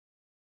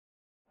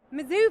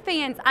Mizzou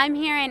fans, I'm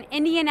here in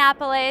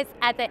Indianapolis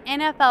at the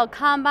NFL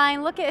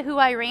Combine. Look at who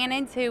I ran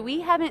into.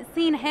 We haven't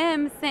seen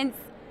him since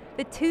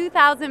the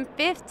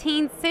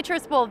 2015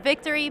 Citrus Bowl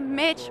victory.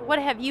 Mitch, what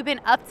have you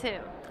been up to?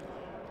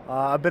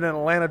 I've been in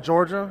Atlanta,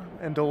 Georgia,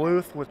 and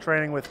Duluth with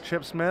training with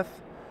Chip Smith.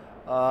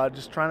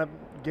 Just trying to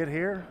get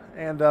here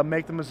and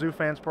make the Mizzou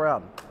fans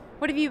proud.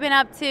 What have you been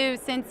up to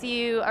since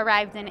you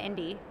arrived in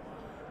Indy?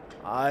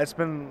 It's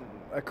been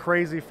a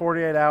crazy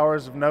 48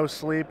 hours of no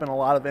sleep and a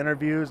lot of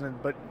interviews,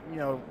 but you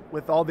know,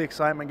 with all the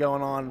excitement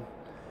going on,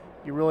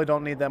 you really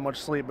don't need that much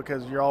sleep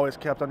because you're always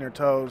kept on your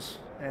toes,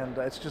 and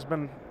it's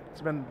been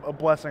a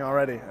blessing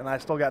already, and I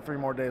still got 3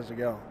 more days to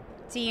go.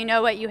 Do you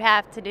know what you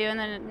have to do in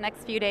the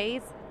next few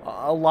days?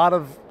 A lot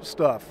of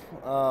stuff,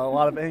 a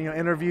lot of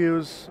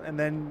interviews, and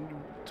then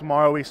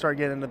tomorrow we start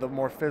getting into the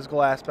more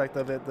physical aspect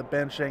of it, the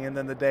benching, and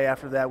then the day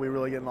after that we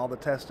really get in all the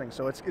testing.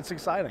 So it's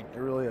exciting. It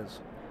really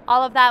is.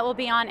 All of that will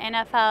be on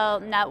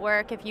NFL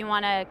Network if you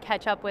want to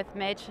catch up with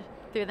Mitch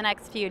through the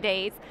next few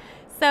days.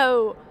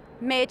 So,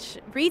 Mitch,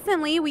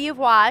 recently we have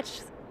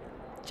watched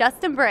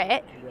Justin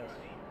Britt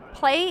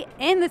play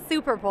in the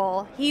Super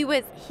Bowl. He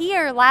was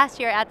here last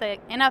year at the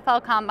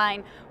NFL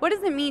Combine. What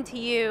does it mean to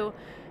you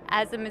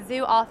as a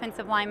Mizzou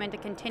offensive lineman to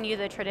continue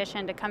the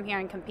tradition to come here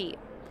and compete?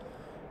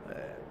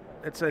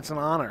 It's an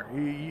honor.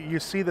 You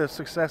see the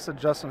success that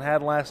Justin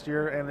had last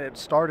year, and it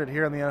started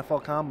here in the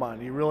NFL Combine.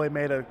 He really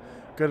made a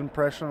good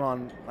impression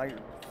on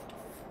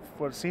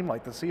what it seemed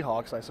like the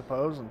Seahawks, I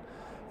suppose, and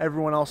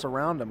everyone else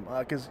around him.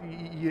 Because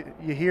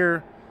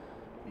you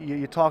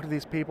talk to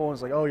these people, and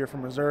it's like, oh, you're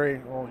from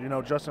Missouri. Well, you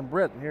know, Justin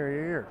Britt,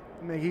 here.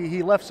 I mean,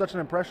 he left such an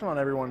impression on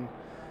everyone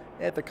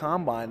at the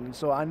Combine, and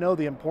so I know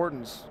the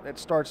importance. It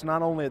starts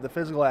not only at the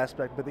physical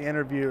aspect, but the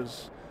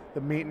interviews,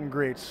 the meet and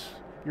greets.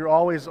 You're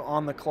always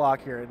on the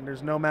clock here, and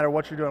there's no matter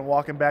what you're doing,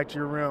 walking back to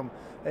your room.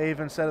 They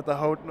even said at the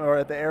hotel or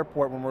at the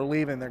airport when we're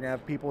leaving, they're gonna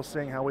have people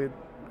seeing how we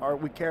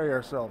carry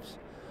ourselves.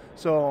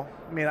 So,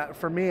 I mean,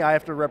 for me, I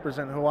have to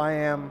represent who I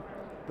am,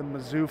 the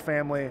Mizzou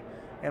family,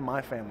 and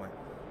my family.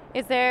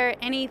 Is there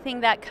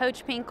anything that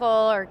Coach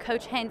Pinkel or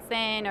Coach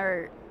Henson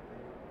or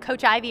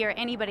Coach Ivy or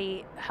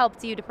anybody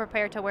helped you to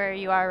prepare to where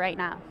you are right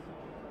now?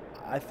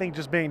 I think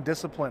just being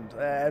disciplined.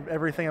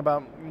 Everything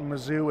about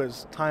Mizzou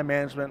is time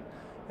management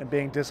and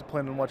being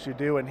disciplined in what you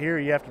do. And here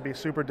you have to be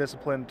super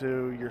disciplined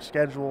to your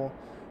schedule,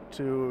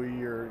 to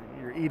your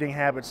eating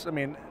habits. I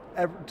mean,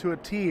 to a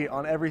T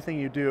on everything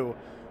you do.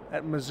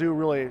 At Mizzou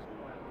really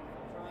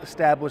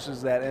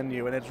establishes that in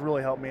you, and it's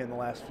really helped me in the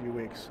last few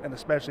weeks, and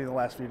especially in the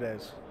last few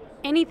days.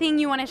 Anything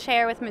you want to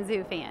share with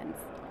Mizzou fans?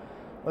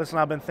 Listen,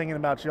 I've been thinking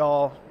about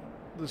y'all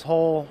this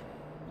whole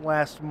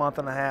last month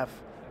and a half.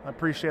 I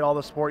appreciate all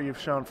the support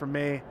you've shown for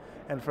me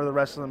and for the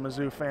rest of the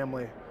Mizzou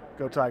family.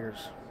 Go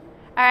Tigers.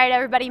 All right,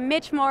 everybody.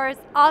 Mitch Morse,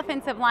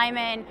 offensive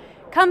lineman,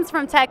 comes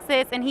from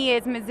Texas, and he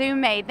is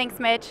MizzouMade. Thanks,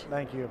 Mitch.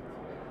 Thank you.